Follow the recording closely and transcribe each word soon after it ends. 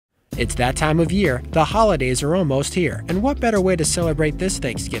It's that time of year. The holidays are almost here, and what better way to celebrate this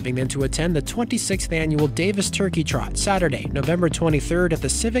Thanksgiving than to attend the 26th annual Davis Turkey Trot Saturday, November 23rd at the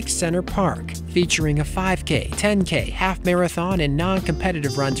Civic Center Park. Featuring a 5K, 10K, half marathon, and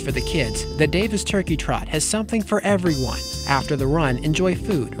non-competitive runs for the kids, the Davis Turkey Trot has something for everyone. After the run, enjoy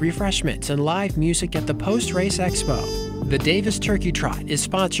food, refreshments, and live music at the Post-Race Expo. The Davis Turkey Trot is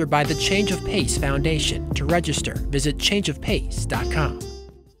sponsored by the Change of Pace Foundation. To register, visit changeofpace.com.